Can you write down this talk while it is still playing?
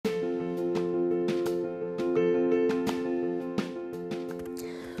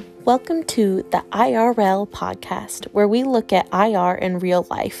Welcome to the IRL podcast, where we look at IR in real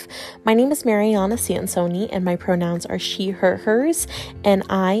life. My name is Mariana Sansoni, and my pronouns are she, her, hers, and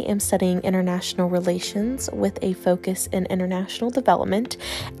I am studying international relations with a focus in international development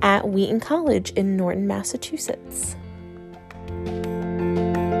at Wheaton College in Norton, Massachusetts.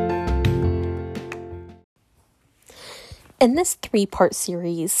 In this 3-part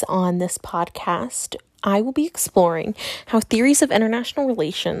series on this podcast, I will be exploring how theories of international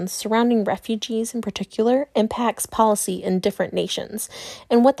relations surrounding refugees in particular impacts policy in different nations,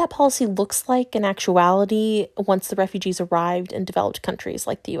 and what that policy looks like in actuality once the refugees arrived in developed countries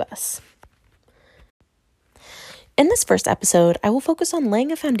like the US. In this first episode, I will focus on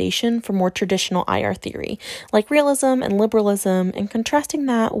laying a foundation for more traditional IR theory, like realism and liberalism, and contrasting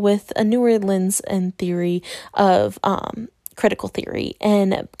that with a newer lens and theory of critical theory,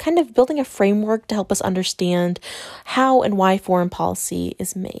 and kind of building a framework to help us understand how and why foreign policy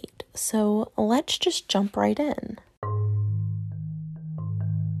is made. So let's just jump right in.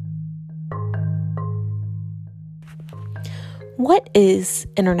 What is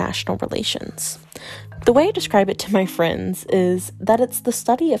international relations? The way I describe it to my friends is that it's the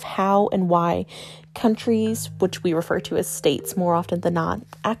study of how and why countries, which we refer to as states more often than not,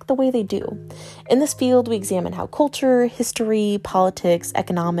 act the way they do. In this field, we examine how culture, history, politics,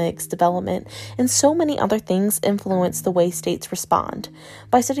 economics, development, and so many other things influence the way states respond.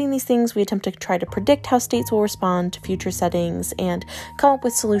 By studying these things, we attempt to try to predict how states will respond to future settings and come up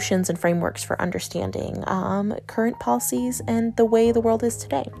with solutions and frameworks for understanding current policies and the way the world is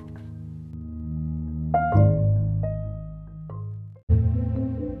today.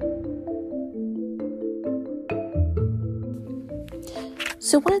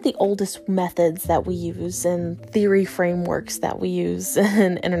 So one of the oldest methods that we use and theory frameworks that we use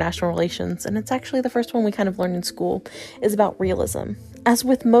in international relations, and it's actually the first one we kind of learned in school, is about realism. As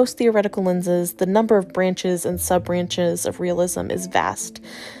with most theoretical lenses, the number of branches and sub-branches of realism is vast.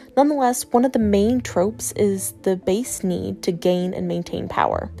 Nonetheless, one of the main tropes is the base need to gain and maintain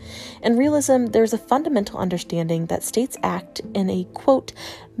power. In realism, there's a fundamental understanding that states act in a, quote,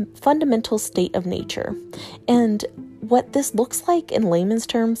 fundamental state of nature. And what this looks like in layman's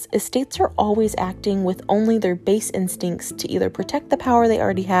terms is states are always acting with only their base instincts to either protect the power they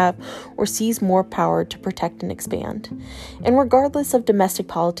already have or seize more power to protect and expand. And regardless of domestic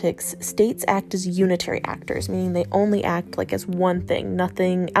politics, states act as unitary actors, meaning they only act like as one thing.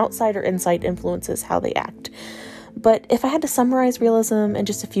 Nothing outside or inside influences how they act. But if I had to summarize realism in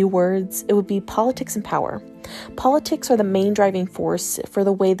just a few words, it would be politics and power. Politics are the main driving force for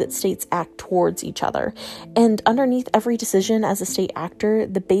the way that states act towards each other. And underneath every decision as a state actor,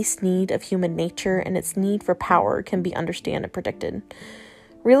 the base need of human nature and its need for power can be understood and predicted.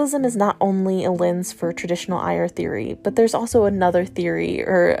 Realism is not only a lens for traditional IR theory, but there's also another theory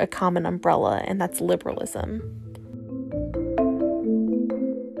or a common umbrella, and that's liberalism.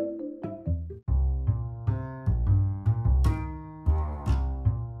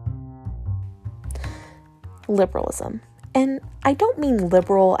 Liberalism. And I don't mean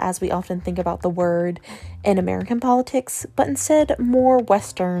liberal as we often think about the word in American politics, but instead more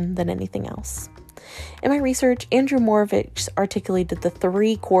Western than anything else. In my research, Andrew Moravich articulated the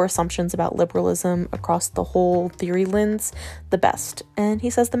 3 core assumptions about liberalism across the whole theory lens the best, and he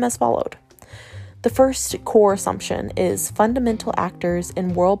says them as followed. The first core assumption is fundamental actors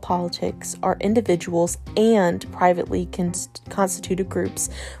in world politics are individuals and privately constituted groups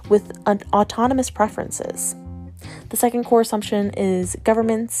with autonomous preferences. The second core assumption is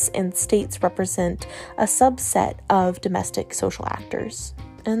governments and states represent a subset of domestic social actors.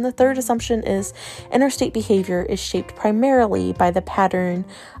 And the third assumption is interstate behavior is shaped primarily by the pattern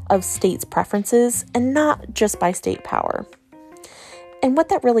of states' preferences and not just by state power. And what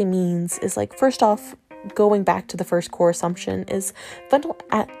that really means is, first off, going back to the first core assumption is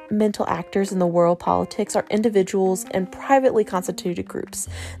fundamental actors in the world politics are individuals and privately constituted groups.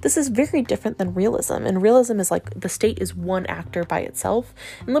 This is very different than realism. And realism is the state is one actor by itself.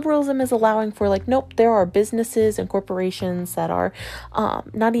 And liberalism is allowing for nope, there are businesses and corporations that are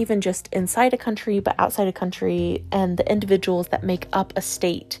not even just inside a country, but outside a country. And the individuals that make up a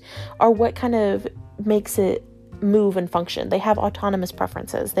state are what kind of makes it move and function. They have autonomous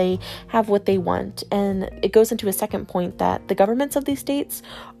preferences. They have what they want. And it goes into a second point that the governments of these states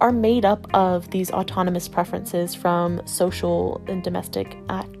are made up of these autonomous preferences from social and domestic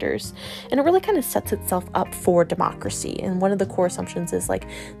actors. And it really kind of sets itself up for democracy. And one of the core assumptions is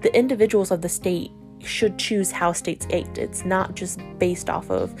the individuals of the state should choose how states act. It's not just based off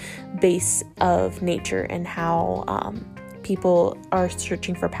of base of nature and how people are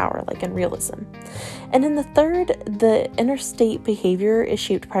searching for power, like in realism. And in the third, the interstate behavior is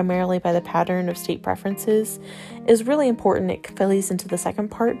shaped primarily by the pattern of state preferences is really important. It plays into the second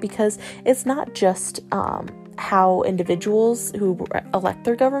part because it's not just how individuals who elect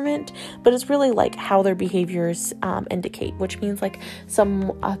their government, but it's really like how their behaviors indicate, which means like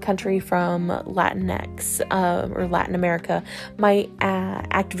some country from Latinx or Latin America might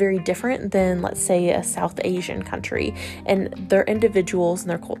act very different than, let's say, a South Asian country, and their individuals and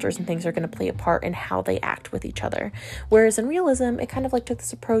their cultures and things are going to play a part in how they act with each other. Whereas in realism, it kind of like took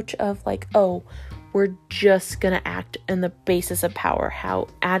this approach of like, oh, we're just going to act in the basis of power, how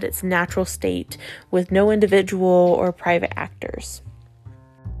at its natural state with no individual or private actors.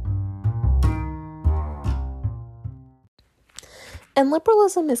 And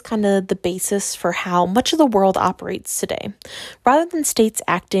liberalism is kind of the basis for how much of the world operates today. Rather than states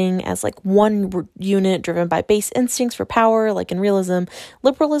acting as like one unit driven by base instincts for power, like in realism,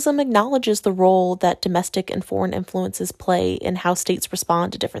 liberalism acknowledges the role that domestic and foreign influences play in how states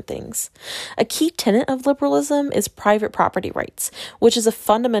respond to different things. A key tenet of liberalism is private property rights, which is a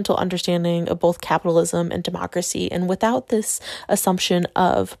fundamental understanding of both capitalism and democracy. And without this assumption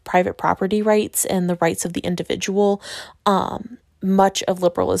of private property rights and the rights of the individual, much of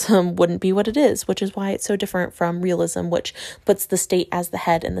liberalism wouldn't be what it is, which is why it's so different from realism, which puts the state as the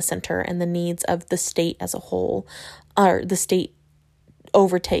head and the center, and the needs of the state as a whole, or the state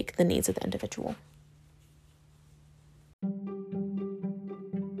overtake the needs of the individual.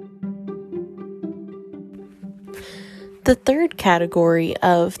 The third category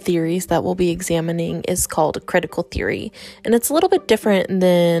of theories that we'll be examining is called critical theory, and it's a little bit different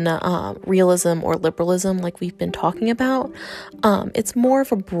than realism or liberalism like we've been talking about. It's more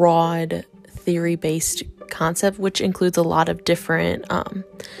of a broad theory-based concept, which includes a lot of different,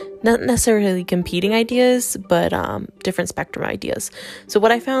 not necessarily competing ideas, but different spectrum ideas. So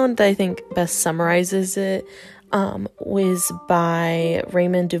what I found that I think best summarizes it was by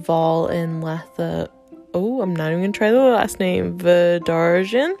Raymond Duval and I'm not even going to try the last name,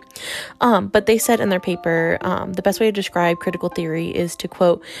 Vadarjan. But they said in their paper, the best way to describe critical theory is to,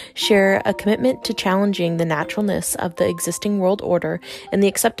 quote, share a commitment to challenging the naturalness of the existing world order and the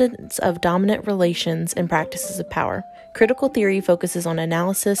acceptance of dominant relations and practices of power. Critical theory focuses on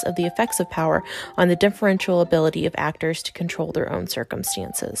analysis of the effects of power on the differential ability of actors to control their own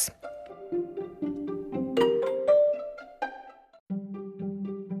circumstances.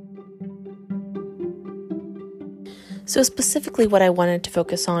 So specifically what I wanted to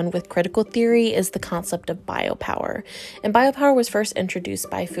focus on with critical theory is the concept of biopower. And biopower was first introduced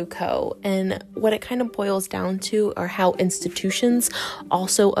by Foucault. And what it kind of boils down to are how institutions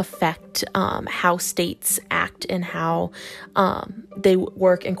also affect how states act and how they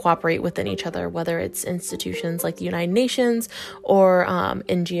work and cooperate within each other, whether it's institutions like the United Nations or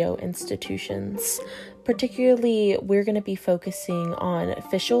NGO institutions. Particularly, we're going to be focusing on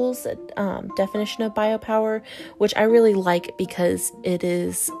Fischl's definition of biopower, which I really like because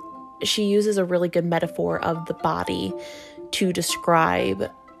she uses a really good metaphor of the body to describe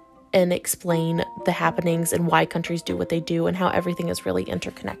and explain the happenings and why countries do what they do and how everything is really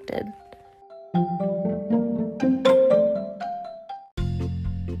interconnected.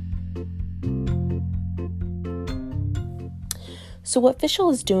 So what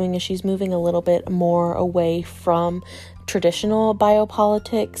Fischl is doing is she's moving a little bit more away from traditional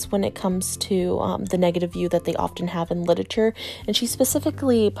biopolitics when it comes to the negative view that they often have in literature, and she's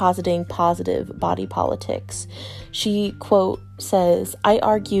specifically positing positive body politics. She, quote, says, "I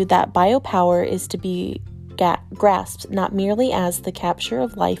argue that biopower is to be grasped not merely as the capture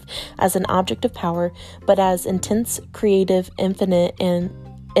of life as an object of power, but as intense, creative, infinite, and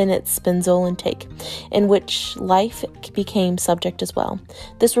in its Spinzolan take, in which life became subject as well.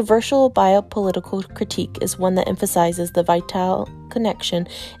 This reversal biopolitical critique is one that emphasizes the vital connection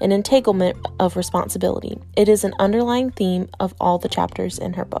and entanglement of responsibility. It is an underlying theme of all the chapters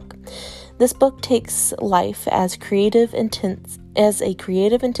in her book. This book takes life as a creative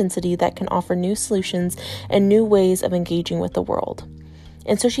intensity that can offer new solutions and new ways of engaging with the world."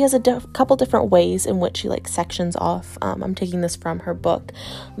 And so she has a couple different ways in which she sections off. I'm taking this from her book.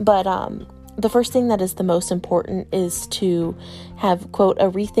 But the first thing that is the most important is to have, quote, a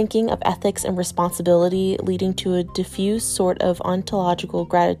rethinking of ethics and responsibility leading to a diffuse sort of ontological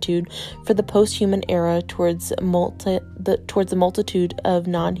gratitude for the post-human era towards the multitude of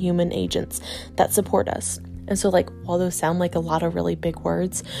non-human agents that support us. And so, like, while those sound like a lot of really big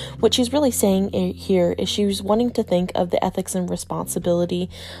words, what she's really saying here is she's wanting to think of the ethics and responsibility,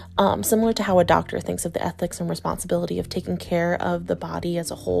 similar to how a doctor thinks of the ethics and responsibility of taking care of the body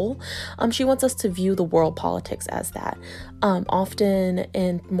as a whole. She wants us to view the world politics as that. Often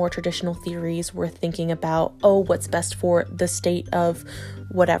in more traditional theories, we're thinking about, what's best for the state of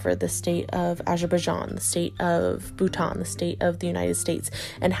whatever, the state of Azerbaijan, the state of Bhutan, the state of the United States,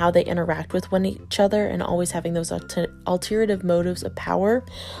 and how they interact with each other, and always having those alternative motives of power.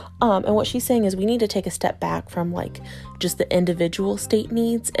 And what she's saying is we need to take a step back from like just the individual state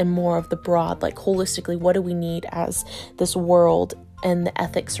needs and more of the broad, like holistically, what do we need as this world and the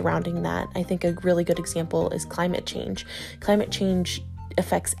ethics surrounding that. I think a really good example is climate change. Climate change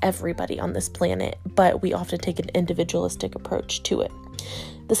affects everybody on this planet, but we often take an individualistic approach to it.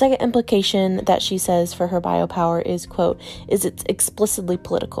 The second implication that she says for her biopower is, quote, is it's explicitly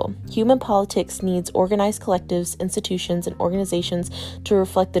political. Human politics needs organized collectives, institutions, and organizations to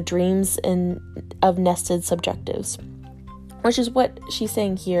reflect the dreams of nested subjectives. Which is what she's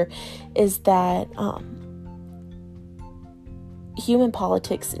saying here is that human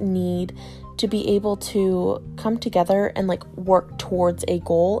politics need to be able to come together and like work towards a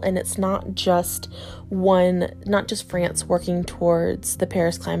goal. And it's not just France working towards the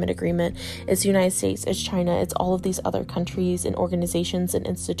Paris Climate Agreement. It's the United States, it's China, it's all of these other countries and organizations and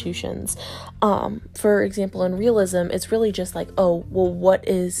institutions. For example, in realism, it's really just like, what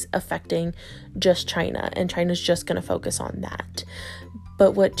is affecting just China? And China's just going to focus on that.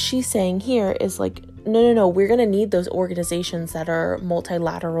 But what she's saying here is like, no, we're going to need those organizations that are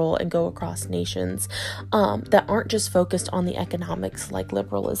multilateral and go across nations, that aren't just focused on the economics like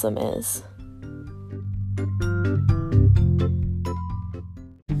liberalism is.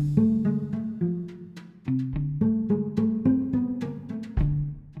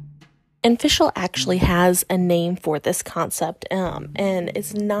 And Fischel actually has a name for this concept, and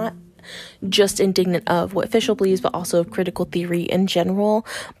it's not just indignant of what Fischel believes, but also of critical theory in general,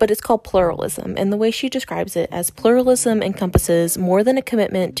 but it's called pluralism. And the way she describes it as pluralism encompasses more than a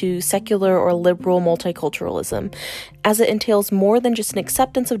commitment to secular or liberal multiculturalism, as it entails more than just an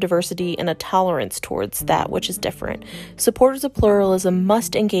acceptance of diversity and a tolerance towards that which is different. Supporters of pluralism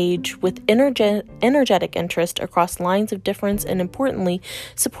must engage with energetic interest across lines of difference and, importantly,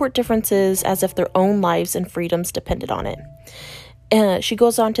 support differences as if their own lives and freedoms depended on it. She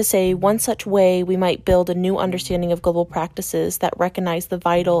goes on to say, one such way we might build a new understanding of global practices that recognize the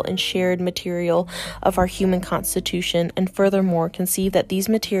vital and shared material of our human constitution, and furthermore conceive that these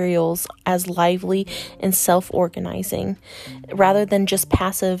materials as lively and self-organizing, rather than just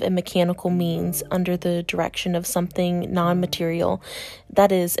passive and mechanical means under the direction of something non-material,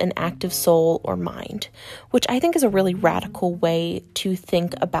 that is, an active soul or mind, which I think is a really radical way to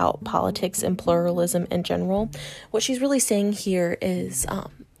think about politics and pluralism in general. What she's really saying here is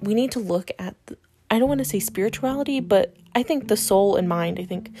we need to look at, I don't want to say spirituality, but I think the soul and mind, I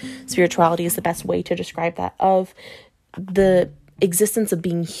think spirituality is the best way to describe that, of the existence of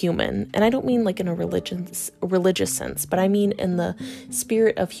being human. And I don't mean like in a religious sense, but I mean in the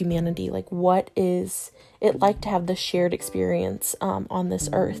spirit of humanity. Like, what is it like to have this shared experience on this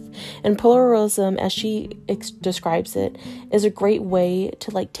earth? And pluralism, as she describes it, is a great way to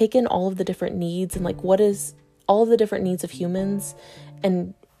like take in all of the different needs and like what is all of the different needs of humans,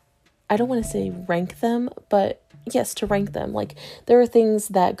 and I don't want to say rank them, but yes, to rank them. Like, there are things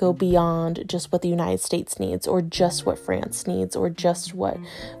that go beyond just what the United States needs, or just what France needs, or just what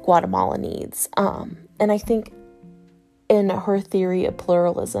Guatemala needs. And I think in her theory of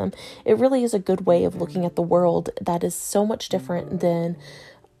pluralism, it really is a good way of looking at the world that is so much different than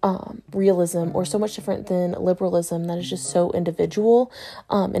realism, or so much different than liberalism, that is just so individual,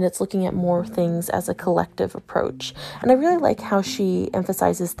 and it's looking at more things as a collective approach. And I really like how she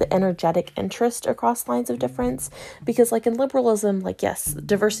emphasizes the energetic interest across lines of difference, because like in liberalism, like, yes,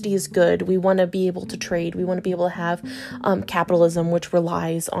 diversity is good, we want to be able to trade, we want to be able to have capitalism, which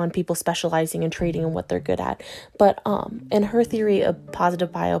relies on people specializing and trading in what they're good at. But in her theory of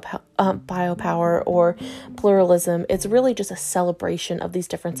positive biopower or pluralism, it's really just a celebration of these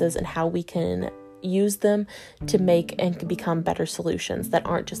differences and how we can use them to make and become better solutions that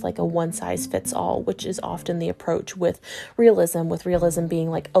aren't just like a one size fits all, which is often the approach with realism being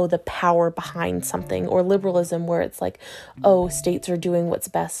like, the power behind something, or liberalism where it's like, states are doing what's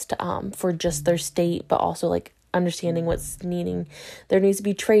best for just their state, but also like understanding there needs to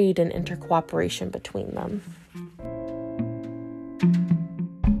be trade and intercooperation between them.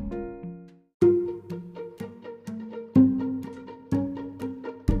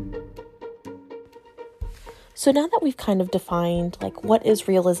 So now that we've kind of defined like what is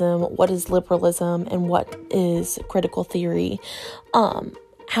realism, what is liberalism, and what is critical theory,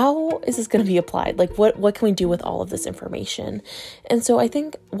 how is this going to be applied? Like what can we do with all of this information? And so I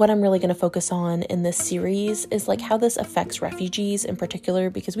think what I'm really going to focus on in this series is like how this affects refugees in particular,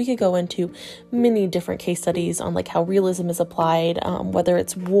 because we could go into many different case studies on like how realism is applied, whether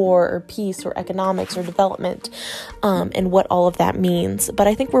it's war or peace or economics or development, and what all of that means. But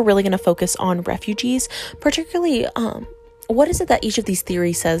I think we're really going to focus on refugees, particularly what is it that each of these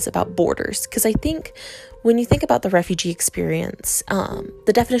theories says about borders? Because I think when you think about the refugee experience,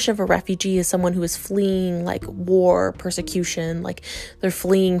 the definition of a refugee is someone who is fleeing like war, persecution, like they're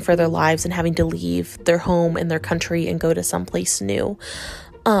fleeing for their lives and having to leave their home and their country and go to someplace new.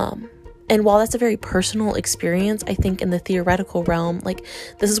 And while that's a very personal experience, I think in the theoretical realm, like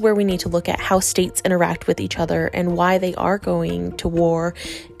this is where we need to look at how states interact with each other and why they are going to war,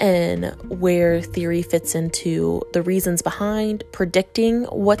 and where theory fits into the reasons behind predicting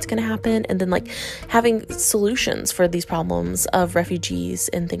what's going to happen, and then like having solutions for these problems of refugees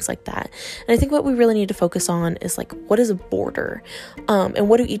and things like that. And I think what we really need to focus on is like, what is a border? And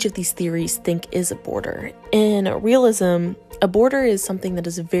what do each of these theories think is a border? In realism, a border is something that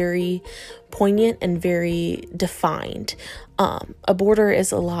is very poignant and very defined. A border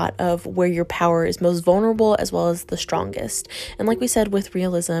is a lot of where your power is most vulnerable as well as the strongest. And like we said with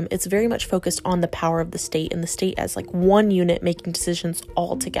realism, it's very much focused on the power of the state, and the state as like one unit making decisions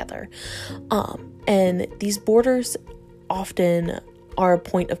all together. And these borders often are a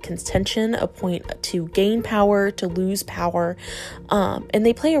point of contention, a point to gain power, to lose power, and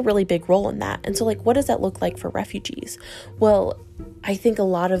they play a really big role in that. And so like, what does that look like for refugees? Well, I think a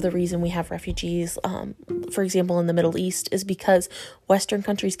lot of the reason we have refugees, for example, in the Middle East, is because Western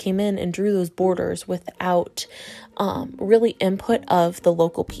countries came in and drew those borders without really input of the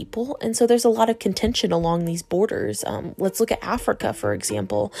local people. And so there's a lot of contention along these borders. Let's look at Africa, for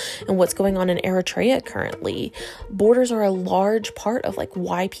example, and what's going on in Eritrea currently. Borders are a large part of like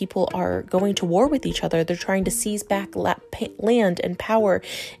why people are going to war with each other. They're trying to seize back land and power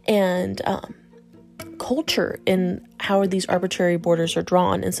and culture in how these arbitrary borders are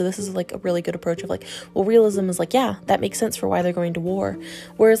drawn. And so this is like a really good approach of like, well, realism is like, yeah, that makes sense for why they're going to war.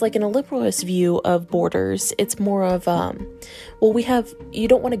 Whereas like in a liberalist view of borders, it's more of, you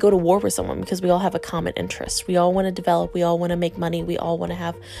don't want to go to war with someone because we all have a common interest. We all want to develop, we all want to make money, we all want to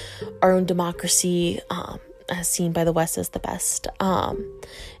have our own democracy, as seen by the West as the best.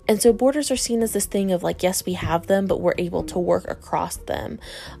 And so borders are seen as this thing of like, yes, we have them, but we're able to work across them.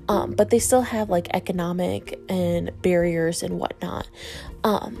 But they still have like economic and barriers and whatnot.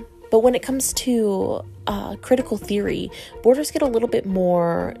 But when it comes to critical theory, borders get a little bit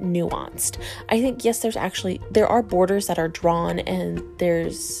more nuanced. I think, yes, there are borders that are drawn and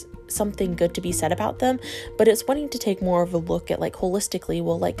there's something good to be said about them, but it's wanting to take more of a look at like holistically,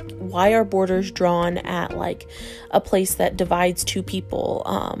 well, like why are borders drawn at like a place that divides two people?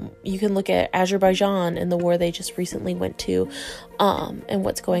 You can look at Azerbaijan and the war they just recently went to, and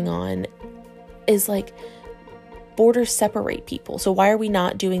what's going on is like borders separate people. So why are we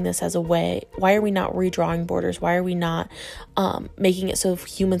not doing this as a way? Why are we not redrawing borders? Why are we not making it so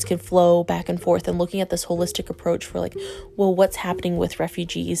humans can flow back and forth, and looking at this holistic approach for like, well, what's happening with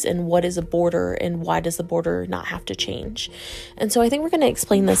refugees and what is a border and why does the border not have to change? And so I think we're going to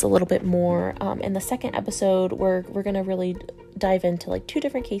explain this a little bit more in the second episode, where we're going to really dive into like two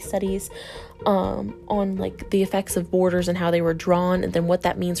different case studies on like the effects of borders and how they were drawn, and then what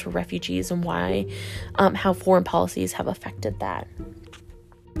that means for refugees and why how foreign policies have affected that.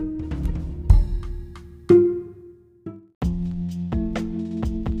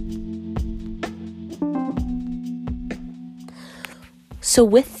 So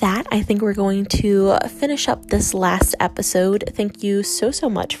with that, I think we're going to finish up this last episode. Thank you so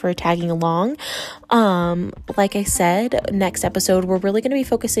much for tagging along. Like I said, next episode, we're really going to be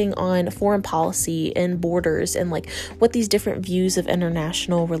focusing on foreign policy and borders and like what these different views of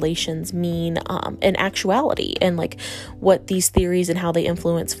international relations mean in actuality, and like what these theories and how they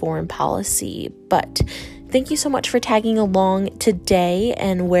influence foreign policy. But thank you so much for tagging along today,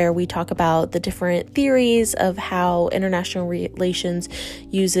 and where we talk about the different theories of how international relations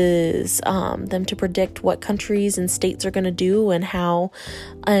uses them to predict what countries and states are going to do, and how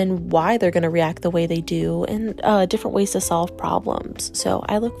and why they're going to react the way they do, and different ways to solve problems. So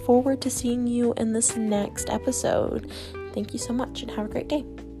I look forward to seeing you in this next episode. Thank you so much and have a great day.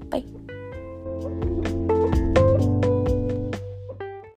 Bye.